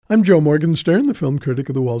I'm Joe Morgenstern, the film critic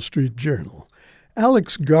of the Wall Street Journal.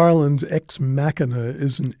 Alex Garland's Ex Machina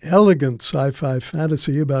is an elegant sci-fi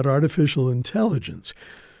fantasy about artificial intelligence.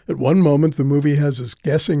 At one moment, the movie has us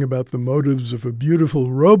guessing about the motives of a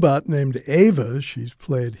beautiful robot named Ava. She's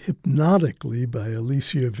played hypnotically by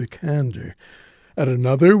Alicia Vikander. At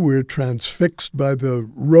another, we're transfixed by the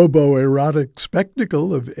robo-erotic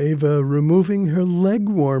spectacle of Ava removing her leg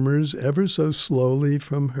warmers ever so slowly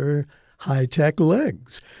from her high-tech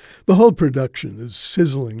legs. The whole production is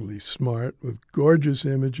sizzlingly smart, with gorgeous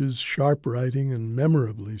images, sharp writing, and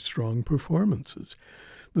memorably strong performances.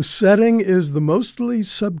 The setting is the mostly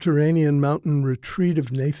subterranean mountain retreat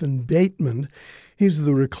of Nathan Bateman. He's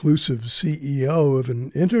the reclusive CEO of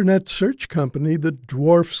an internet search company that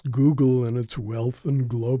dwarfs Google in its wealth and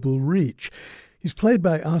global reach. He's played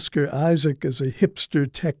by Oscar Isaac as a hipster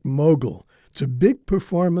tech mogul. It's a big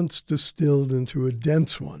performance distilled into a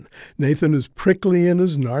dense one. Nathan is prickly in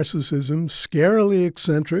his narcissism, scarily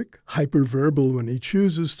eccentric, hyperverbal when he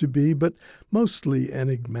chooses to be, but mostly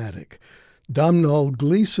enigmatic. Domhnall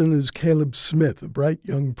Gleeson is Caleb Smith, a bright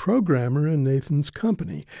young programmer in Nathan's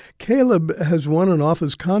company. Caleb has won an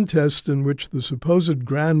office contest in which the supposed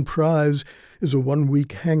grand prize is a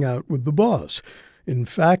one-week hangout with the boss. In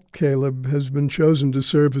fact, Caleb has been chosen to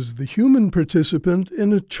serve as the human participant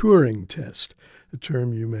in a Turing test, a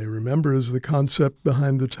term you may remember as the concept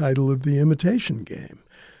behind the title of The Imitation Game.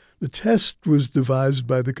 The test was devised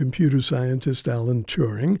by the computer scientist Alan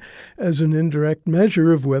Turing as an indirect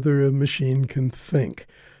measure of whether a machine can think.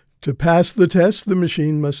 To pass the test, the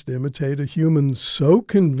machine must imitate a human so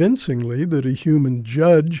convincingly that a human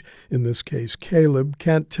judge, in this case Caleb,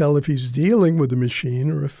 can't tell if he's dealing with a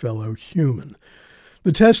machine or a fellow human.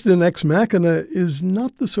 The test in Ex Machina is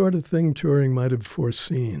not the sort of thing Turing might have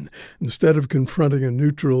foreseen. Instead of confronting a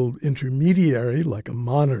neutral intermediary like a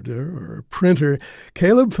monitor or a printer,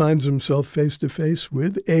 Caleb finds himself face-to-face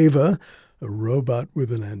with Ava, a robot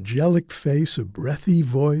with an angelic face, a breathy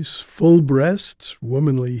voice, full breasts,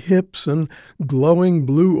 womanly hips, and glowing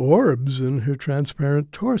blue orbs in her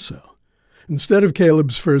transparent torso. Instead of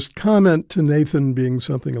Caleb's first comment to Nathan being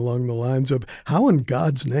something along the lines of, "How in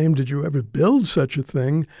God's name did you ever build such a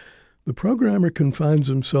thing?" the programmer confines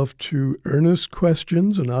himself to earnest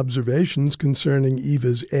questions and observations concerning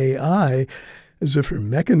Eva's AI, as if her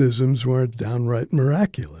mechanisms weren't downright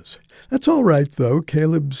miraculous. That's all right, though.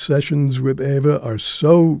 Caleb's sessions with Ava are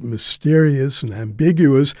so mysterious and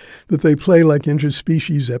ambiguous that they play like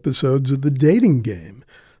interspecies episodes of the dating game.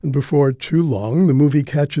 And before too long, the movie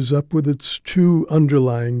catches up with its two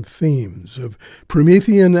underlying themes of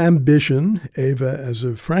Promethean ambition, Ava as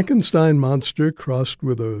a Frankenstein monster crossed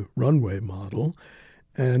with a runway model,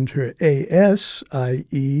 and her AS,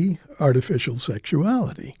 i.e., artificial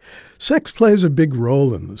sexuality. Sex plays a big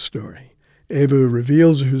role in the story. Ava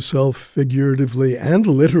reveals herself figuratively and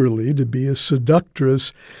literally to be a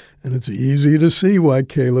seductress, and it's easy to see why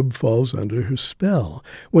Caleb falls under her spell.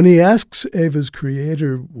 When he asks Ava's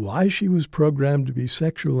creator why she was programmed to be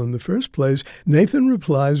sexual in the first place, Nathan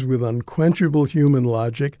replies with unquenchable human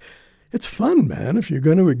logic, "It's fun, man. If you're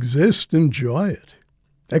going to exist, enjoy it."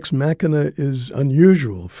 Ex Machina is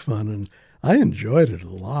unusual fun, and I enjoyed it a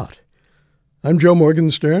lot. I'm Joe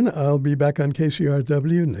Morgenstern. I'll be back on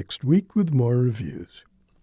KCRW next week with more reviews.